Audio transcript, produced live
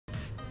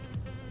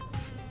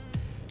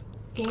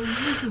Game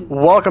resumed.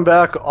 Welcome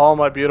back, all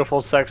my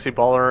beautiful, sexy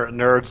baller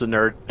nerds and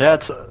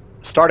nerdettes.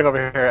 Starting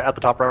over here at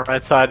the top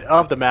right side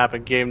of the map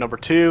in game number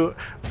 2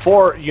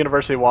 for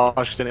University of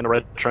Washington in the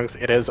red trunks,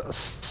 it is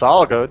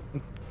Solid.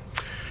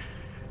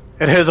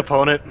 And his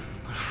opponent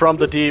from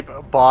the deep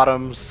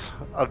bottoms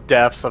of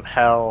depths of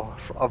hell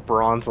of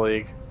Bronze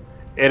League.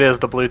 It is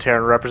the Blue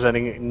Terran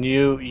representing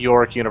New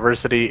York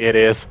University. It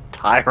is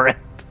Tyrant.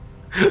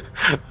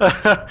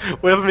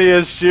 With me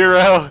is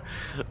Shiro.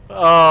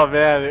 Oh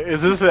man,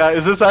 is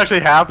this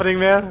actually happening,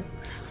 man?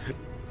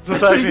 Is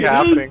this I think actually it is.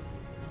 happening?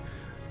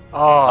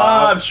 Oh,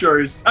 I'm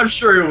sure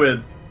he'll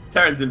win.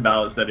 Terran's in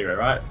balance anyway,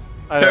 right?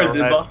 I know, Terran's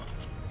in right? balance.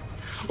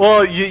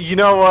 Well, you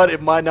know what?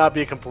 It might not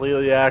be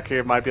completely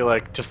accurate. It might be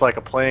like just like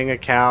a playing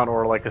account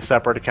or like a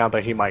separate account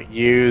that he might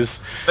use.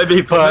 Maybe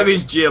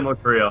he's GM or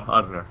Korea.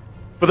 I don't know.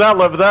 But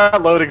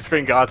that loading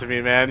screen got to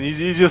me, man.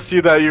 You just see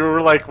that you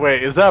were like,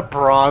 wait, is that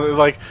bronze?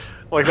 Like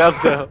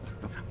that's the.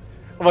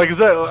 I'm like, is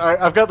that?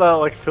 I've got that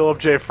like Philip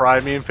J.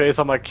 Fry meme face.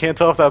 I'm like, can't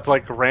tell if that's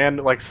like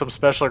like some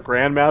special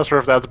grandmaster, or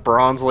if that's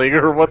Bronze League,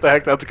 or what the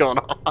heck that's going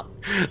on.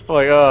 I'm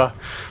like,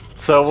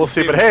 so we'll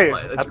see. But hey,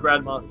 It's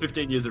Grandmaster.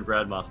 15 years of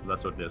Grandmaster.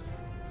 That's what it is.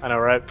 I know,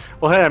 right?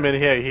 Well, hey, I mean,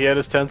 he had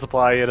his 10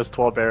 supply, he had his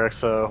 12 barracks,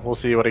 so we'll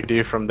see what he can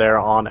do from there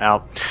on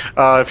out.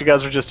 If you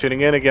guys are just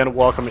tuning in, again,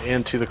 welcome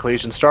into the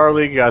Collegiate Star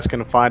League. You guys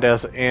can find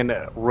us in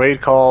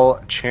Raid Call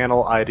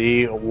channel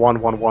ID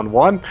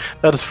 1111.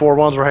 That is 4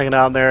 ones. We're hanging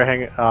out in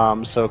there,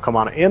 so come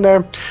on in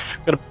there.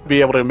 Going to be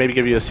able to maybe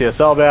give you a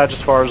CSL badge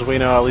as far as we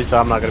know. At least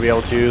I'm not going to be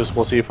able to, so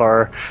we'll see if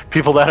our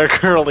people that are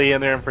currently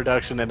in there in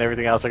production and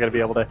everything else are going to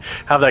be able to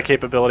have that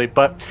capability.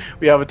 But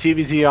we have a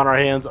TVZ on our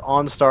hands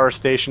on Star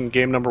Station.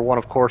 Game number 1,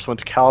 of course, went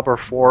to Caliber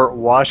for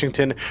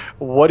Washington.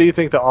 What do you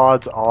think the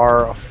odds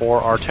are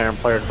for our Terran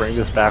player to bring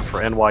this back for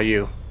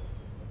NYU?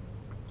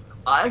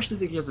 I actually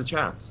think he has a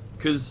chance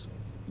because,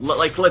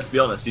 like, let's be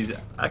honest, he's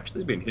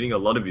actually been hitting a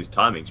lot of his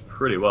timings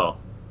pretty well,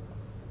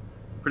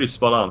 pretty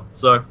spot on.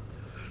 So.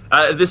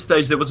 At this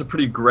stage, there was a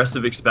pretty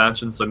aggressive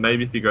expansion, so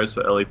maybe if he goes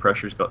for early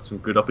pressure, he's got some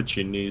good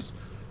opportunities.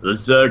 The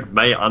Zerg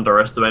may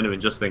underestimate him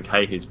and just think,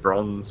 hey, he's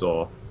bronze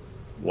or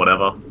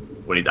whatever,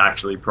 when he's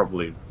actually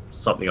probably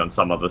something on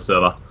some other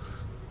server.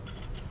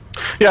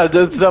 Yeah,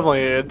 it's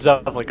definitely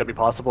going to be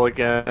possible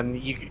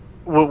again.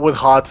 With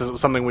HOTS, it was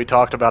something we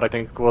talked about. I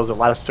think was it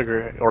last week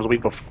or the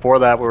week before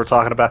that we were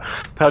talking about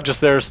how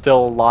just there's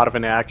still a lot of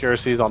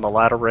inaccuracies on the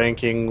ladder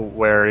ranking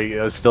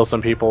where still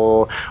some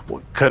people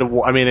could.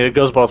 I mean, it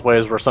goes both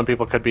ways. Where some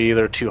people could be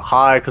either too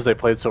high because they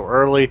played so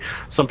early.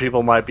 Some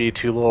people might be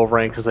too low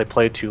ranked because they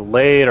played too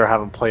late or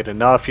haven't played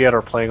enough yet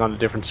or playing on a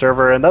different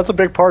server, and that's a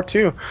big part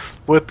too.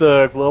 With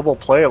the global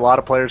play, a lot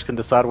of players can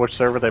decide which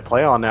server they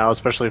play on now,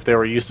 especially if they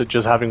were used to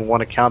just having one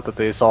account that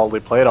they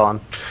solidly played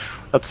on.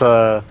 That's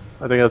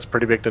I think that's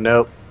pretty big to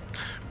note.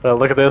 But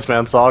look at this,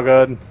 man. It's all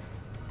good.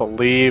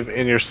 Believe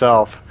in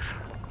yourself.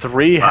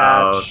 3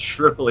 hatch.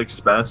 Triple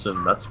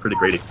expansion. That's pretty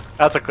greedy.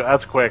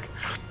 That's quick.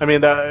 I mean,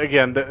 that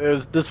again.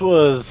 This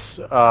was.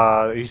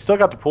 He still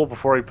got the pool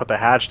before he put the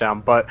hatch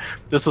down, but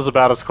this was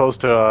about as close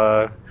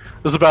to.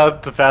 This is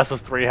about the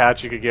fastest 3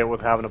 hatch you could get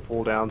with having a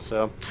pool down.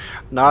 So,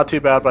 not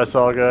too bad by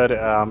Solid.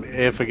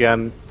 If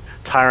again.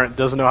 Tyrant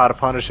doesn't know how to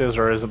punish his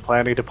or isn't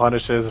planning to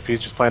punish his, if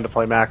he's just planning to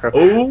play macro,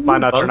 might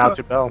not turn out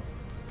too well.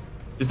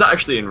 Is that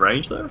actually in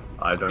range though?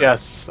 I don't.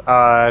 Yes,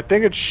 I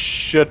think it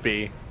should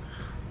be.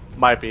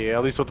 Might be.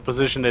 At least with the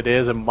position it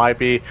is, it might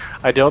be.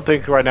 I don't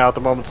think right now at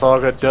the moment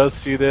Salga does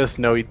see this.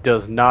 No, he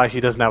does not. He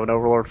doesn't have an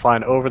Overlord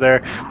flying over there.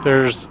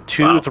 There's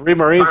 3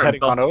 Marines Tyrant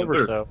heading on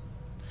over, so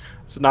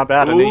it's not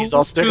bad. And he's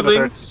also sticking the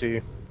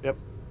 30C. Yep.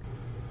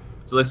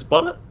 Do they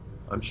spot it?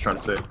 I'm just trying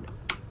to see.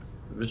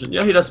 Vision.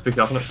 Yeah, he does pick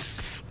up on it.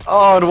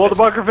 Oh, and will the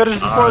bunker finish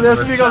before this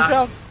if he goes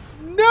down?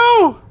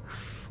 No!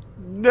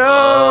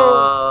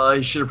 No!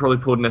 He should have probably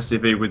pulled an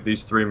SCV with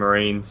these 3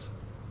 Marines.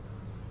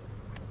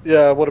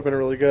 Yeah, it would have been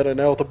really good. I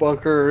know with the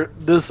bunker,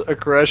 this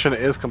aggression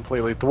is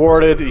completely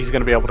thwarted. He's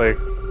going to be able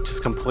to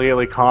just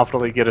completely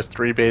confidently get his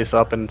 3 base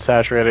up and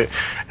saturate it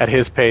at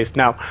his pace.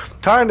 Now,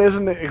 Tyrant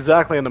isn't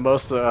exactly in the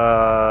most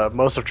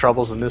of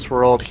troubles in this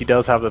world. He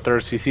does have the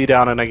 3rd CC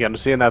down, and again,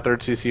 seeing that 3rd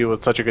CC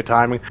with such a good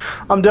timing,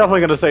 I'm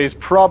definitely going to say he's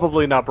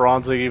probably not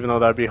Bronze League, even though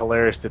that'd be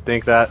hilarious to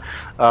think that.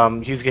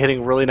 He's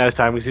hitting really nice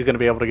timings. He's going to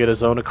be able to get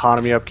his own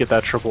economy up, get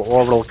that triple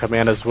orbital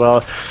command as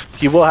well.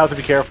 He will have to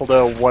be careful,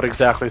 though, what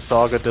exactly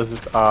Saga does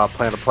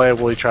plan to play.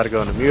 Will he try to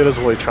go into mutas?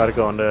 Will he try to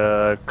go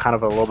into kind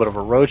of a little bit of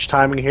a roach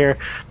timing here?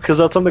 Because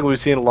that's something we've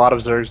seen a lot of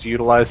Zergs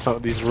utilize, some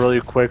of these really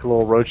quick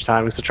little roach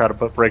timings to try to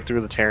break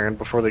through the Terran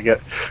before they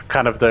get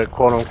kind of the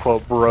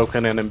quote-unquote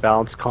broken and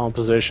imbalanced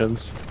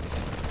compositions.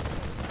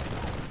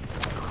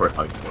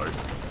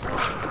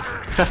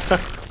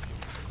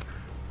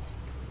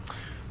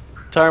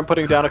 Tyrant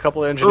putting down a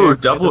couple of Ooh, engineers.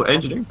 double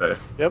engineering though.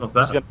 Yep, Not he's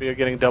bad. going to be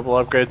getting double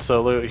upgrades,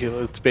 so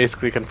it's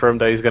basically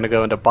confirmed that he's going to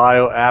go into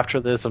bio after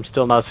this. I'm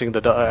still not seeing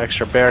the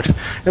extra barracks,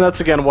 and that's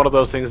again one of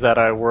those things that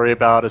I worry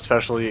about,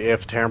 especially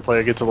if Terran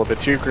player gets a little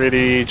bit too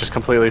greedy, just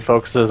completely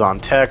focuses on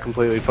tech,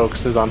 completely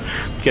focuses on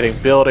getting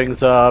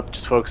buildings up,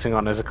 just focusing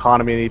on his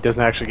economy, and he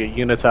doesn't actually get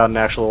units out and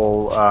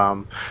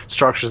actual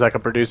structures that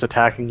can produce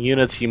attacking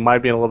units. He might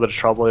be in a little bit of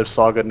trouble if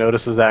Saga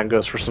notices that and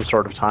goes for some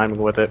sort of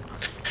timing with it.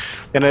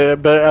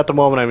 And but at the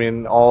moment, I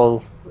mean,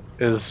 all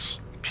is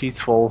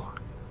peaceful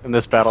in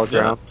this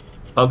battleground.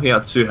 Yeah. Pumping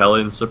out 2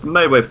 Hellions, so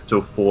may wait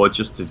till 4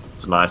 just to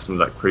deny some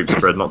of that creep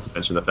spread, not to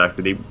mention the fact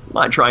that he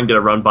might try and get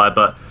a run by,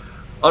 but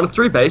on a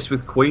 3 base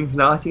with Queens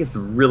now, I think it's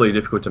really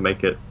difficult to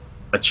make it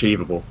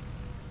achievable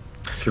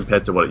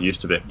compared to what it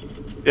used to be.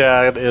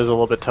 Yeah, it is a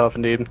little bit tough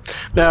indeed.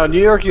 Now,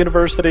 New York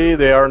University,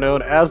 they are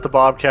known as the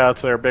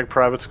Bobcats. They're a big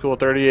private school,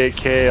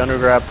 38K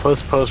undergrad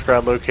plus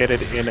postgrad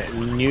located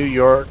in New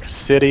York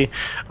City.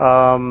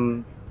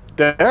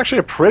 They're actually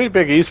a pretty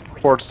big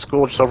esports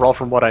school, just overall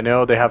from what I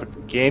know. They have a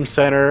game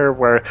center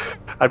where,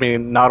 I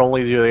mean, not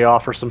only do they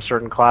offer some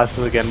certain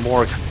classes, again,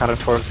 more kind of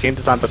towards game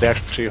design, but they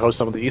actually host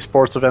some of the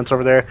esports events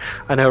over there.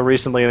 I know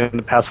recently in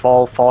the past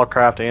fall,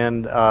 Fallercraft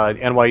and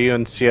NYU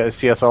and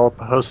CSL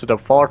hosted a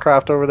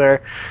Fallercraft over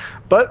there.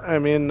 But, I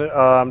mean,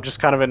 just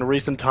kind of in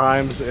recent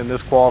times in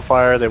this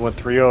qualifier, they went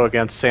 3-0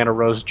 against Santa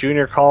Rosa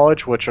Junior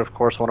College, which, of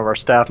course, one of our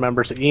staff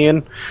members,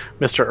 Ian,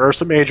 Mr.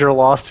 Ursa Major,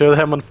 lost to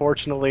them,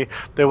 unfortunately.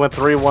 They went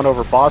 3-1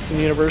 over Boston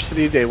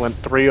University. They went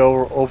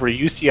 3-0 over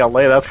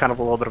UCLA. That's kind of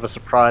a little bit of a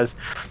surprise.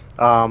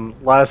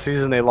 Last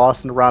season, they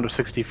lost in the round of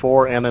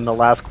 64, and in the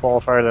last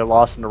qualifier, they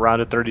lost in the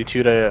round of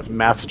 32 to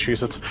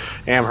Massachusetts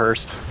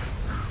Amherst.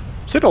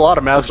 I've seen a lot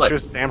of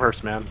Massachusetts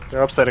Amherst, man.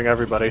 They're upsetting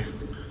everybody.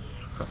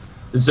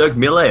 Zerg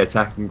Melee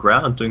attacking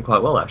ground, doing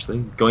quite well actually.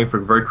 Going for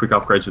very quick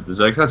upgrades with the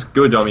Zerg. That's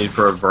good, I mean,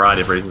 for a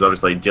variety of reasons.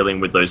 Obviously, dealing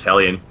with those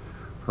Hellion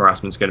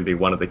harassment is going to be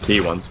one of the key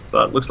ones.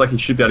 But looks like he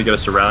should be able to get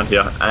us around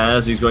here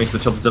as he's going to the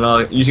top of the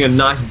tunnel, using a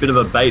nice bit of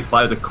a bait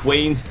by the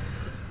Queens.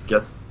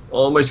 Gets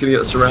almost going to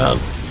get us around.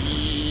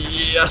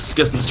 Yes,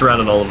 gets us around,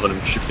 and all of them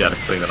should be able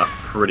to clean that up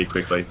pretty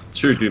quickly.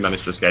 2 do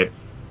manage to escape.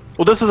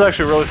 Well, this is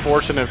actually really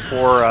fortunate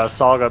for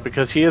Saga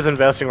because he is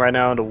investing right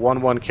now into one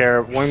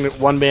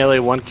melee,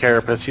 one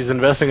carapace. He's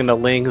investing into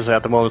Lings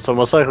at the moment, so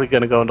most likely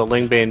going to go into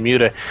Lingbane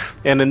Muta.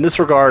 And in this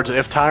regards,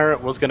 if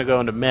Tyrant was going to go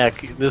into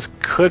Mech, this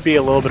could be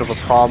a little bit of a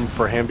problem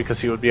for him because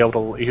he would be able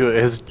to,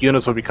 his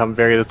units would become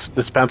very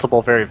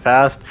dispensable very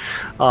fast.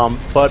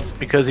 But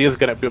because he is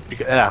going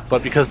to,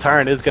 but because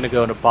Tyrant is going to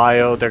go into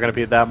Bio, they're going to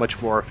be that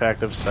much more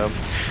effective. So,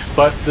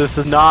 but this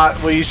is not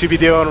what you should be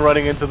doing,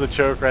 running into the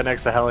choke right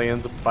next to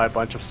Hellions by a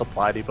bunch of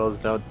supply depots.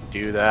 Don't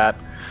do that.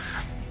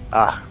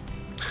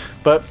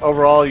 But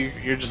overall,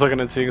 you're just looking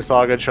at seeing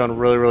Saga showing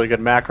really, really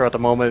good macro at the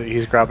moment.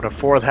 He's grabbing a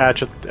 4th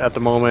hatch at the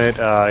moment.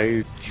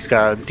 He's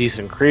got a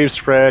decent creep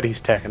spread. He's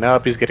teching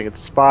up. He's getting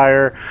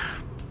Inspire.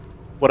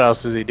 What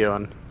else is he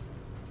doing?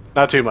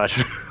 Not too much.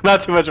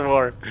 Not too much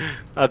more.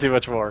 Not too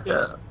much more.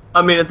 Yeah.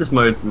 I mean, at this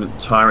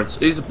moment, Tyrant's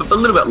he's a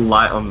little bit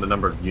light on the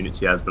number of units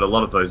he has, but a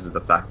lot of those are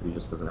the fact that he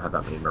just doesn't have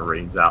that many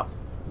Marines out.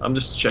 I'm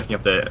just checking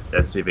up their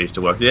SCVs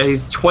to work. Yeah,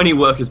 he's 20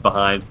 workers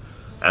behind.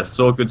 As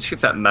Sorgood's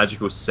hit that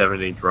magical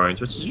 70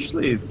 drones, which is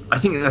usually, I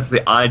think that's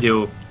the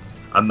ideal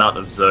amount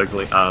of Zerg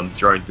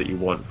drones that you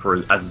want for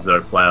as a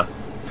Zerg player.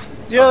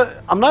 Yeah,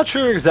 I'm not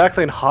sure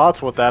exactly in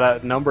HOTS what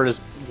that number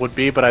would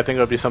be, but I think it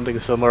would be something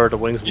similar to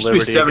Wings of It used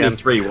Liberty. to be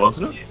 73, again.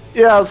 Wasn't it?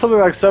 Yeah, something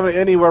like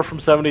anywhere from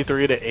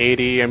 73 to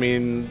 80. I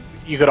mean,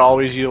 you could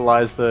always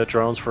utilize the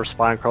drones for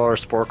spine crawlers,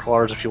 spore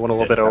crawlers if you want a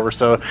little bit over.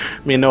 So,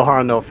 I mean, no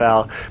harm, no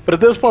foul. But at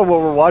this point, what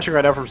we're watching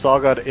right now from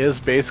Salgod is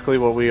basically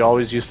what we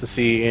always used to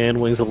see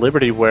in Wings of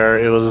Liberty, where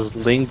it was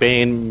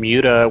Lingbane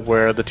Muta,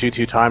 where the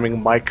 2-2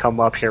 timing might come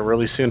up here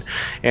really soon,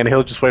 and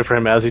he'll just wait for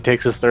him as he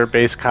takes his 3rd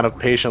base kind of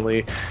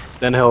patiently.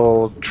 Then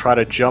he'll try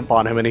to jump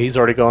on him, and he's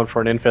already going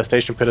for an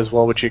infestation pit as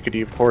well, which you could,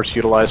 of course,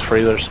 utilize for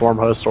either swarm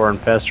hosts or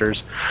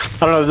infestors.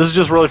 I don't know, this is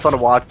just really fun to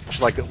watch,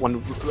 like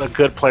when a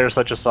good player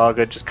such as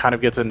Saga just kind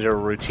of gets into a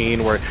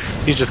routine where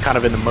he's just kind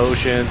of in the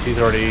motions, he's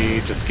already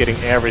just getting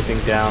everything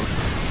down.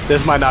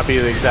 This might not be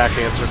the exact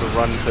answer to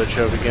run into a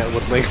choke again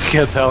with Lings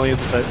against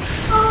Hellions, but...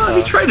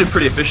 he traded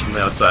pretty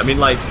efficiently outside. I mean,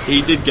 like,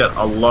 he did get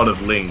a lot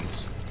of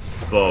Lings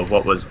for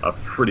what was a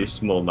pretty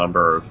small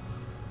number of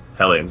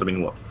Hellions. I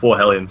mean, what, 4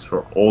 Hellions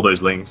for all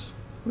those Lings?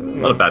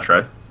 Not a bad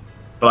trade.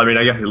 But I mean,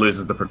 I guess he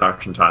loses the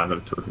production time that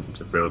it took him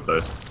to build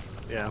those.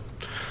 Yeah.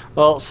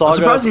 Well, Saga... I'm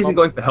surprised he isn't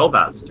going for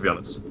Hellbats, to be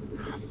honest.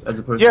 As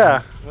opposed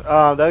that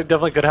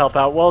definitely could help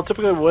out. Well,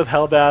 typically with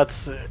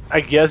Hellbats,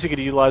 I guess you could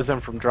utilize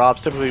them from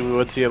drops. Typically, we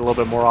would see it a little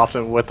bit more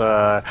often with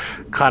a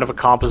kind of a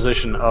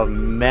composition of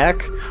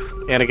mech.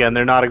 And again,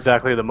 they're not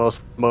exactly the most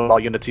mobile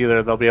units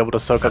either. They'll be able to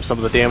soak up some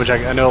of the damage.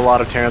 I know a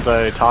lot of Terrans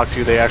I talk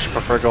to, they actually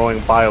prefer going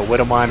Bio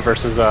Widowmine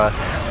versus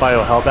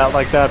Bio Hellbat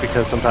like that,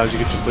 because sometimes you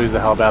could just lose the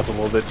Hellbats a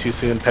little bit too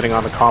soon, depending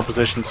on the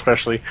composition,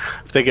 especially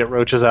if they get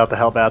roaches out. The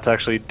Hellbats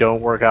actually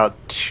don't work out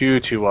too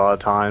well at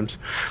times.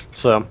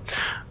 So,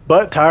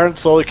 But Tyrant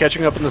slowly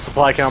catching up in the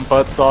supply count,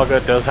 but Saga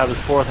does have his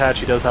 4th hatch,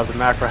 he does have the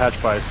macro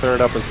hatch by his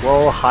 3rd up as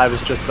well. Hive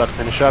is just about to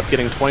finish up,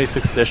 getting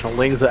 26 additional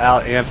lings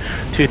out, and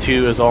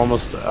 2-2 is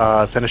almost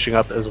finishing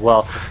up as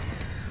well.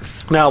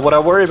 Now, what I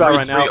worry about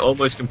right now...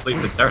 almost complete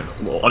for Terran.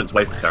 Well, on its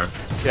way for Terran.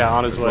 Yeah,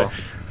 on his way.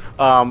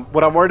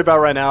 What I'm worried about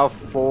right now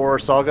for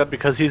Saga,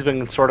 because he's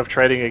been sort of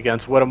trading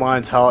against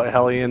Widowmines,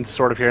 Hellions,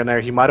 sort of here and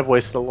there, he might have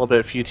wasted a little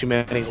bit, a few too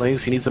many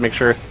lings. He needs to make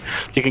sure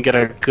he can get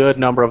a good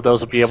number of those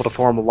to be able to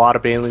form a lot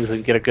of banelings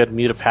and get a good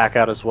muta pack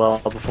out as well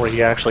before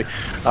he actually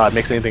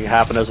makes anything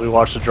happen as we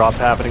watch the drop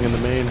happening in the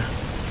main.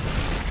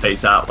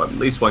 Face out, but at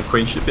least one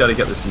queen should be able to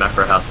get this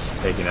macro house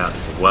taken out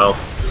as well.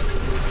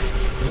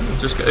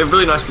 Just a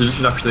really nice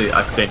position actually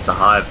against the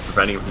Hive,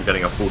 preventing him from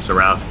getting a full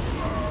surround.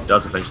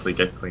 Does eventually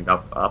get cleaned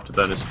up after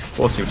burners,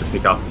 forcing him to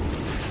pick up.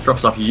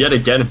 Drops off yet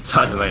again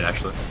inside the main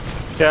actually.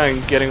 Yeah,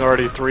 and getting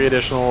already 3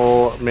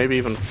 additional, maybe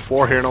even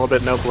 4 here in a little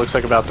bit. Nope, looks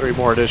like about 3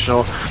 more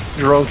additional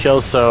drone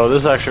kills, so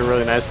this is actually a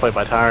really nice play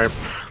by Tyrant.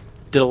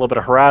 Did a little bit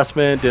of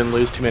harassment, didn't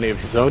lose too many of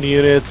his own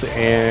units,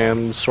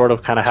 and sort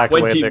of kind of hacked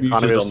away at the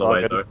economy of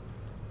Saga.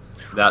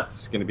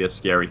 That's going to be a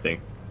scary thing.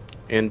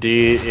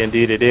 Indeed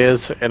it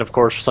is. And of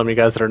course, for some of you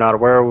guys that are not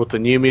aware, with the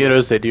new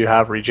mutas, they do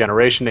have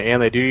regeneration, and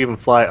they do even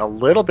fly a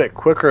little bit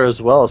quicker as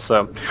well.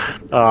 So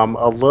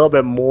a little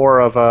bit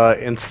more of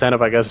a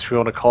incentive, I guess, if you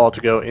want to call it,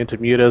 to go into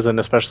mutas and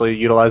especially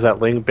utilize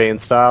that Ling Bane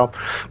style.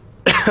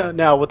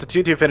 Now, with the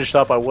 2-2 finished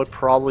up, I would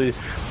probably...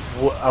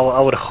 I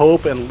would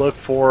hope and look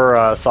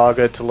for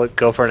Saga to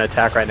go for an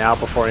attack right now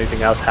before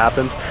anything else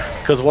happens.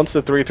 Because once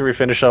the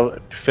 3-3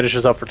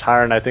 finishes up for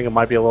Tyrant, I think it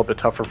might be a little bit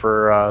tougher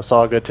for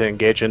Saga to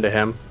engage into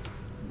him.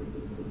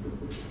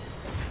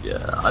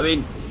 Yeah, I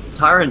mean,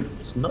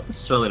 Tyrant's not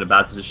necessarily in a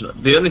bad position.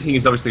 The only thing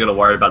he's obviously going to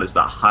worry about is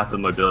that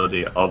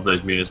hypermobility of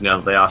those mutas now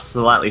that they are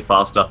slightly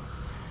faster.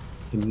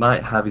 He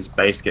might have his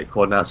base get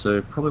caught out,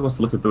 so probably wants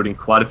to look at building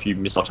quite a few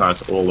missile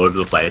turrets all over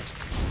the place.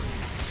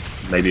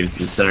 Maybe even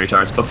some incendiary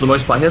turrets, but for the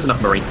most part he has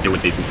enough marines to deal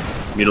with these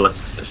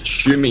mutalisks,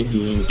 assuming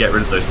he can get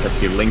rid of those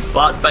pesky lings.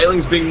 But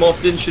Bailing's being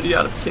morphed in, should he be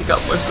able to pick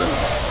up most of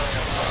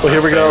them? Well,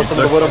 here we go, some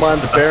of the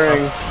Widowmines are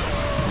bearing,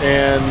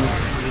 and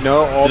you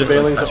know, all the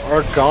Bailings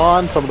are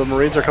gone, some of the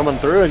marines are coming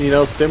through, and you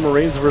know, Stim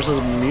Marines versus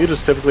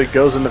mutas typically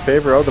goes in the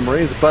favor of the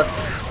marines, but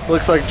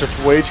looks like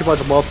just way too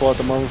much muscle at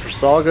the moment for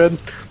Saga.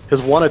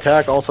 His 1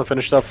 attack also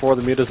finished up for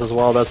the mutas as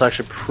well. That's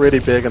actually pretty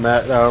big in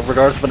that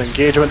regards of an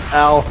engagement.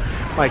 Ow,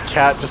 my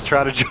cat just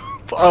tried to jump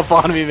up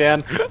on me,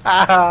 man.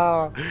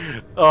 Ow.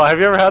 Oh, have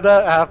you ever had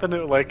that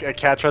happen? Like a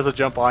cat tries to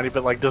jump on you,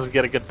 but like doesn't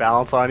get a good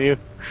balance on you.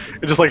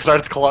 It just like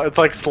starts it's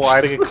like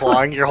sliding and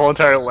clawing your whole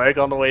entire leg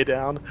on the way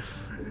down.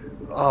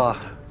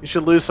 Oh, you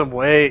should lose some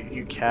weight,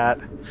 you cat.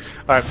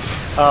 All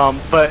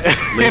right, but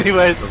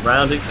anyways,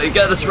 surrounding. They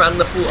get the surrounding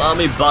the full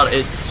army, but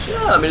it's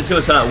I mean it's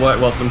going to turn out work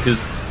well for them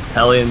because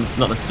Hellions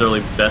not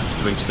necessarily best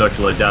at doing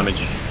circular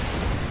damage.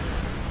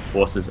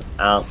 Forces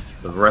out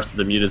the rest of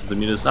the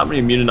mutas. How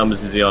many muta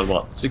numbers is he on?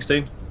 What,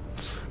 16?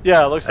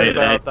 Yeah, it looks like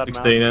about that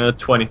 16 amount. and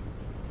 20.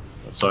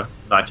 Sorry,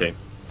 19.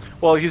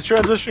 Well, he's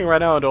transitioning right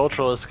now into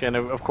Ultralisk, and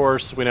of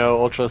course, we know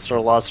Ultralisks are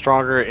a lot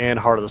stronger and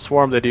Heart of the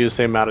Swarm. They do the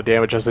same amount of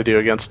damage as they do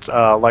against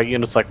light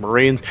units like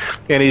Marines,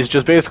 and he's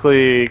just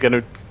basically going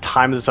to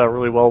time this out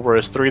really well, where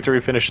his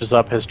 3-3 finishes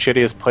up his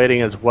Chidious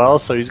plating as well,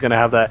 so he's going to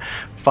have that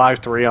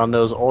 5-3 on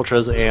those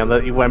Ultras, and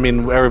that, I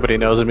mean, everybody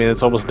knows, I mean,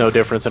 it's almost no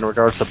difference in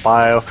regards to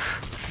bio.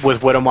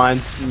 With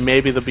Widowmines,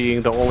 maybe the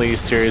being the only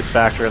serious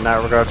factor in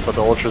that regards, but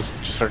the Ultras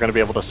just are going to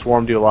be able to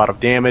swarm, do a lot of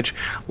damage.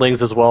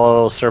 Lings as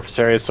well, surface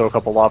areas soak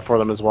up a lot for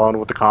them as well, and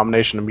with the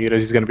combination of mutas,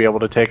 he's going to be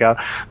able to take out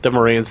the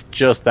Marines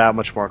just that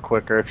much more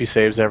quicker if he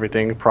saves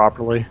everything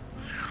properly.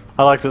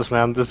 I like this,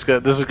 man. This is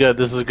good. This is good.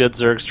 This is a good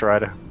Zerg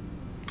stride.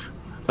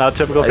 Not a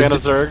typical fan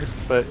of Zerg,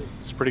 but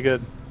it's pretty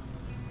good.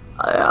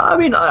 I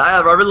mean, I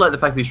really like the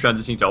fact that he's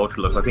transitioning to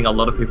Ultralisk. I think a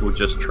lot of people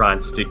just try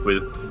and stick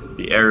with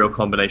the aerial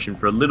combination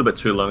for a little bit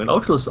too long, and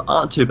Ultralisks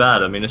aren't too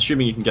bad. I mean,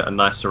 assuming you can get a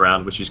nice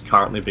surround, which he's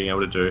currently being able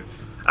to do,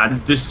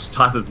 and this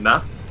type of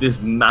map, this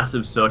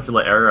massive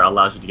circular area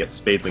allows you to get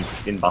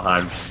speedlings in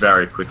behind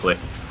very quickly.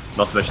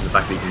 Not to mention the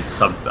fact that you can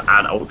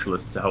add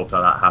Ultralisks to help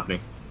that happening.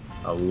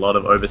 A lot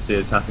of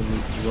overseers happening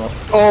as well.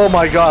 Oh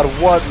my god,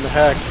 what in the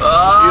heck?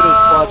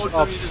 Oh,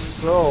 up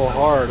so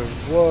hard.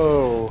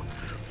 Whoa.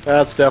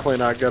 That's definitely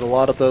not good. A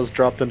lot of those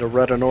dropped into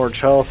red and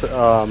orange health.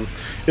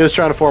 He is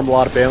trying to form a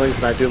lot of Banelings,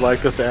 and I do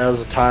like this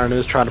as Tyrant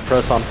is trying to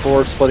press on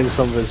forward, splitting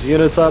some of his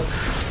units up.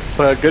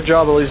 But good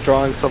job at least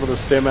drawing some of the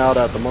stim out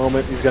at the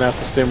moment. He's going to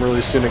have to stim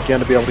really soon again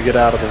to be able to get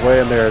out of the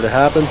way, and there it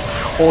happens.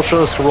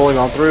 Ultralisk rolling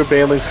on through,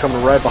 Banelings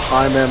coming right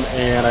behind them,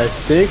 and I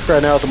think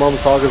right now at the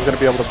moment Saga is going to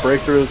be able to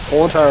break through his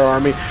whole entire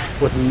army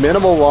with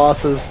minimal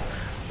losses,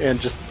 and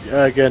just,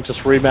 again, just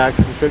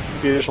remaxing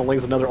 50 additional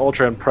lings, another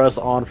Ultra, and press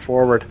on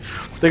forward.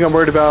 The thing I'm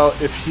worried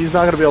about, if he's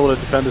not going to be able to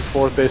defend his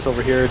 4th base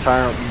over here,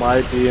 Tyrant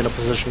might be in a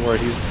position where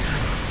he's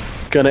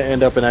going to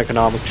end up in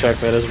economic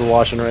checkmate as we're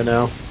watching right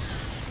now.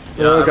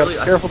 Yeah,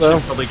 careful though.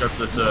 Probably go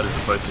for the 3rd as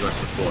opposed to going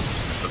for the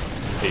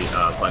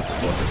 4th. Plans for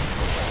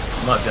 4th.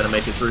 might be able to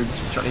make it through.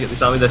 Just trying to get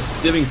this army. They're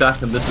stimming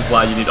back, and this is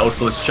why you need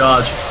Ultralist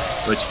Charge,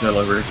 which no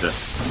longer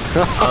exists.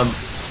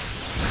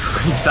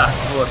 Back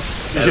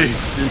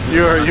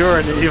you're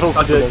an evil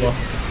sadistic.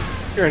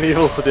 You're an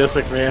evil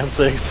sadistic man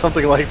saying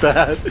something like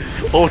that.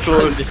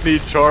 Ultralists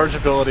need charge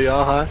ability,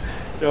 Okay.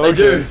 They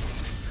do.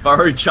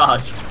 Burrow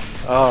charge.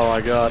 Oh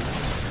my god.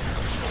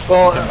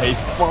 Well,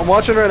 I'm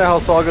watching right now how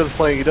Saga is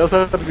playing. He does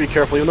have to be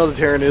careful. Even though the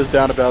Terran is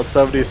down about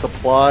 70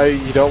 supply,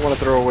 you don't want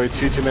to throw away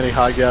too many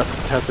high gas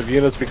intensive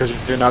units because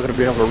you're not going to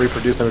be able to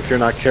reproduce them if you're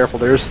not careful.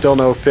 There's still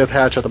no 5th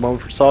hatch at the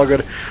moment for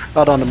Saga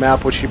out on the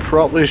map, which he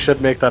probably should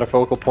make that a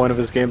focal point of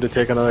his game to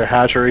take another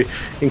hatchery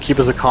and keep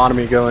his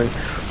economy going.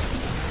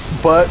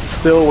 But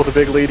still, with a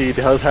big lead, he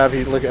does have,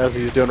 look as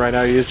he's doing right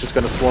now, he is just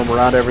going to swarm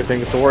around everything.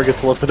 Thor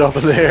gets lifted up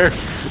in the air.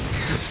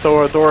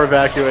 Thor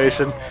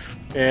evacuation.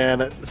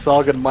 And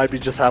Salgan might be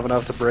just have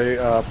enough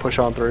to push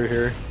on through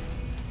here.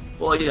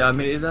 Well, yeah, I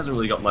mean, he hasn't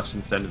really got much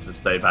incentive to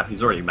stay back.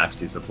 He's already maxed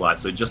his supply,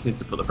 so he just needs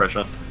to put the pressure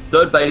on.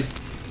 Third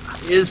base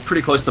is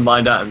pretty close to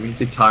mined out, and we can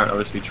see Tyrant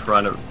obviously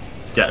trying to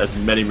get as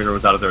many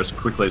minerals out of there as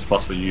quickly as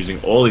possible using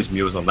all his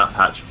mules on that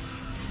patch,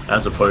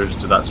 as opposed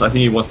to that. So I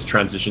think he wants to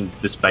transition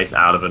this base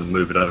out of it and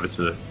move it over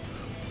to...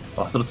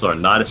 Oh, I thought I saw a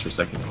Nidus for a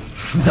second.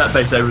 That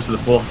base over to the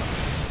 4th.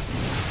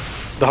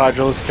 The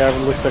Hydralisk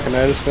Cavern looks like a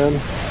Nidus fan.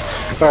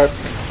 Alright,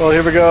 well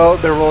here we go.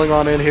 They're rolling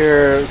on in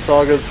here.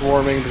 Saga's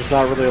swarming. There's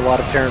not really a lot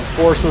of Terran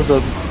forces.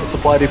 The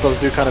supply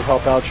depots do kind of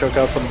help out, choke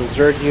out some of the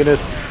Zerg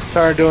units.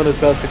 Tyrant doing his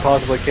best he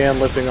possibly can,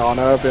 lifting on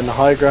up in the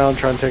high ground,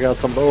 trying to take out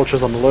some of the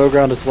Ultras on the low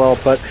ground as well.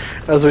 But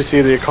as we see,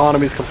 the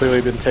economy's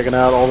completely been taken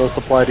out. All those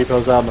supply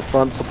depots out in the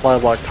front, supply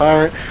block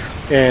Tyrant.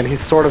 And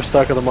he's sort of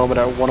stuck at the moment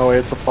at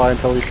 108 supply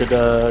until he could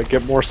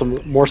get more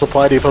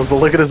supply depots. But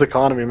look at his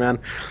economy, man.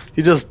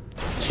 He just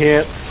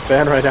can't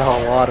spend right now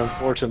a lot,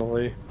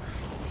 unfortunately.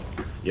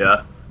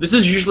 Yeah. This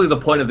is usually the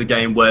point of the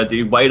game where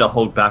the way to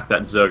hold back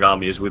that Zerg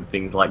army is with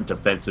things like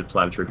defensive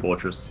planetary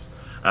fortress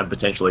and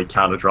potentially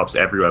counter drops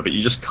everywhere, but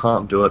you just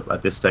can't do it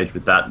at this stage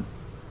with that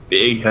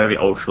big, heavy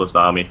Ultralist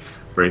army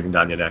breathing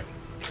down your neck.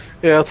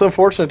 Yeah, it's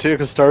unfortunate too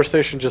because Star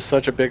Station's just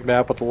such a big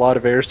map with a lot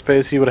of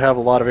airspace. He would have a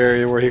lot of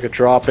area where he could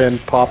drop in,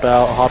 pop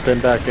out, hop in,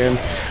 back in,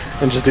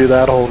 and just do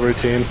that whole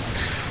routine.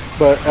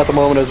 But at the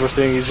moment, as we're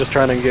seeing, he's just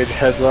trying to engage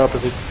heads up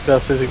as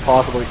best as he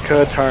possibly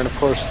could, trying to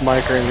push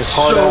micring his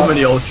heart out. So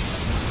many Ultras.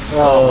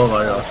 Oh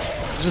my god.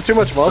 It's just too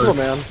much muzzle,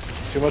 man.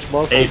 Too much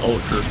muzzle. 8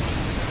 Ultras.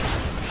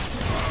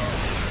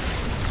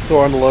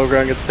 Thor on the low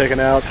ground gets taken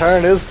out.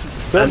 Tyrant is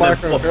still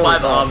microing.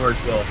 5 armor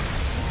as well.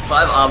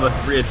 5 armor,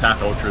 3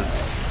 attack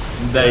Ultras.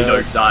 They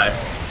don't die.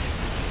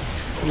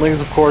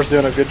 Ling's, of course,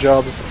 doing a good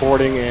job of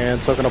supporting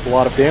and soaking up a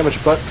lot of damage,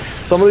 but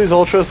some of these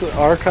Ultras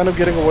are kind of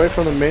getting away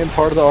from the main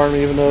part of the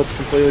army, even though it's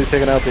completely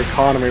taken out the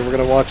economy. We're going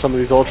to watch some of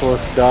these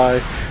Ultralists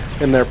die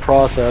in their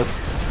process.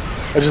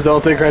 I just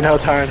don't think right now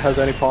Tyrant has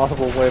any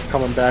possible way of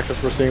coming back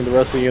as we're seeing the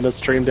rest of the units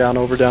stream down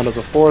over down to the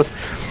 4th.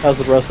 As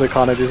the rest of the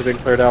economies have been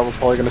cleared out, we're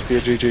probably going to see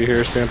a GG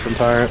here soon from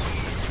Tyrant.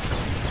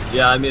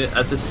 Yeah, I mean,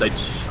 at this stage,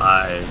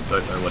 I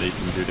don't know what he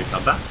can do to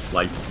come back.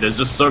 Like, there's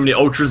just so many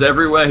Ultras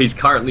everywhere. He's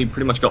currently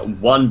pretty much got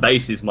one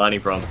base he's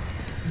mining from.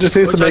 Just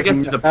needs to make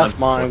mass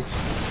mines.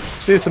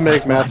 Just needs to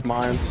make mass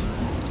mines.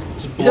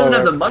 He doesn't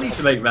have the money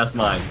to make mass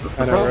mines.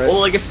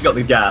 Well, I guess he's got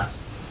the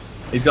gas.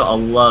 He's got a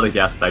lot of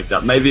gas baked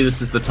up. Maybe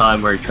this is the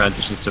time where he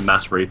transitions to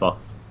mass reaper.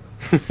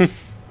 I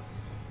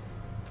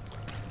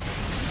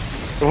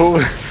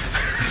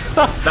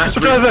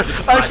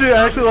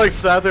actually like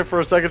sat there for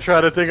a second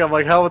trying to think. I'm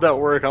like, how would that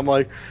work? I'm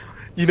like,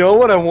 you know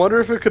what? I wonder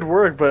if it could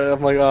work. But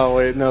I'm like, oh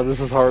wait, no, this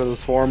is harder to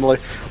swarm.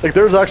 Like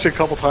there was actually a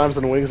couple times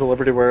in Wings of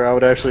Liberty where I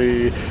would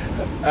actually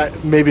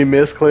maybe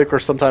misclick or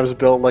sometimes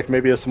build like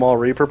maybe a small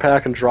Reaper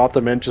pack and drop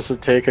them in just to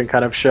take and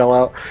kind of shell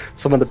out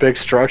some of the big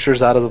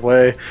structures out of the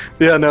way.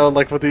 Yeah, no,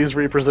 like with these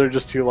Reapers, they're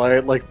just too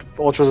light. Like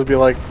the Ultras would be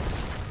like,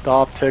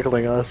 stop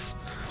tickling us,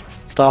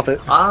 stop it.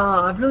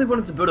 I really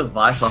wanted to build a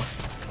Viper.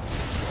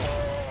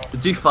 The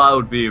D5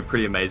 would be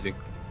pretty amazing.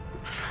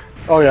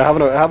 Oh yeah,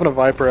 having a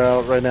Viper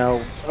out right now.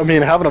 I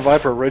mean, having a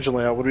Viper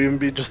originally out would even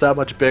be just that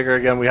much bigger.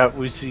 Again,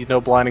 we see no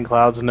blinding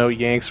clouds, no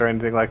yanks or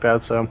anything like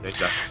that. So,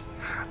 exactly.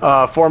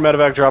 4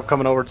 medevac drop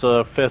coming over to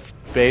the 5th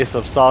base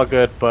of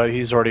Sawgood, but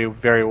he's already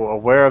very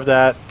aware of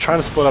that. Trying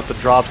to split up the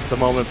drops at the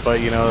moment, but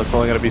you know that's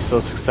only going to be so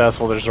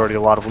successful. There's already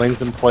a lot of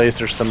lings in place.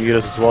 There's some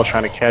units as well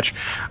trying to catch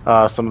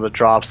some of the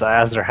drops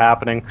as they're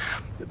happening.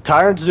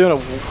 Tyrant's doing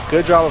a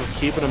good job of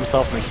keeping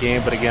himself in the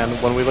game, but again,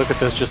 when we look at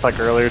this just like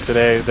earlier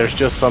today, there's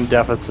just some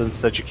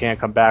deficits that you can't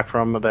come back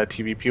from. That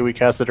TVP we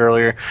casted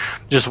earlier,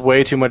 just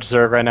way too much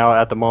Zerg right now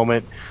at the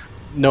moment.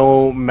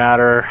 No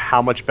matter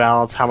how much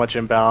balance, how much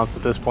imbalance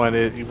at this point,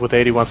 with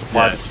 81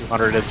 supply to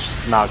 200, it's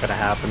just not going to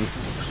happen.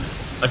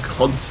 A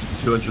constant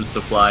 200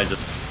 supply,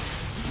 just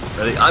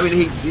really. I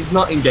mean, he's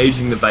not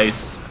engaging the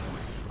base,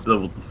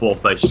 the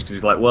 4th base, just because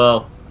he's like,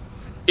 well,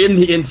 in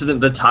the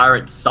incident, the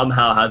Tyrant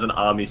somehow has an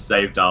army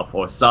saved up,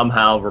 or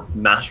somehow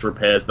mass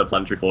repairs the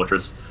planetary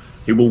fortress,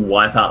 he will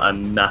wipe out a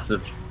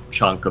massive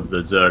chunk of the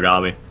Zerg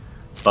army.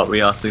 But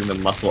we are seeing the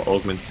muscle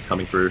augments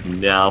coming through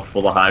now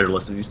for the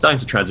Hydralisk. He's starting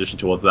to transition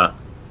towards that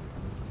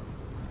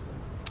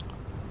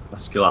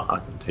muscular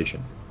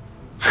augmentation.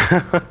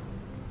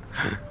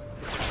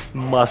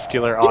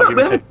 Muscular You know,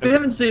 augmentation. we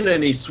haven't seen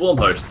any swarm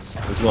hosts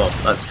as well.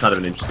 That's kind of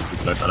an interesting thing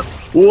to note about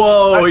him.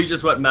 Whoa, he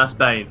just went mass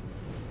bane.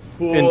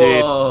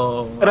 Indeed.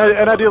 Whoa.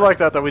 And I do like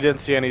that we didn't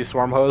see any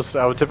swarm hosts.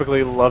 I would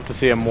typically love to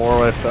see him more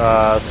with,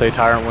 say,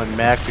 Tyrant Wind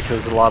Mech,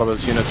 because a lot of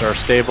those units are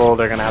stable.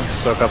 They're going to have to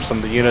soak up some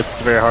of the units.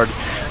 It's very hard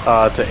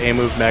to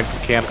A-move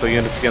mechanical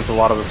units against a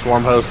lot of the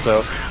swarm hosts,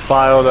 so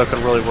Bio, that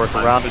can really work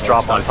around to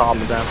drop on top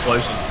of them.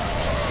 Explosion.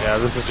 Yeah,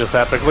 this is just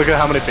epic. Look at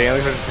how many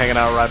Banelings are just hanging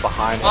out right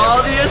behind him.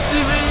 Oh, the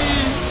SCV!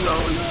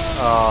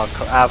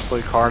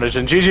 Absolute carnage.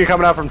 And GG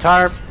coming out from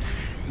Tyrant.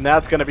 And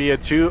that's going to be a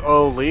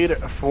 2-0 lead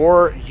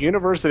for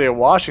University of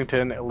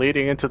Washington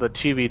leading into the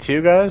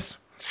TV2, guys.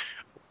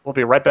 We'll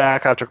be right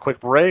back after a quick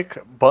break.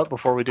 But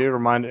before we do,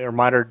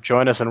 reminder,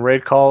 join us in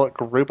Raid Call,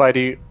 group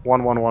ID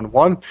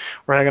 1111.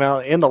 We're hanging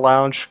out in the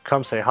lounge.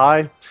 Come say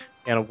hi.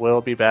 And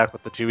we'll be back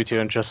with the TV2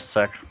 in just a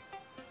sec.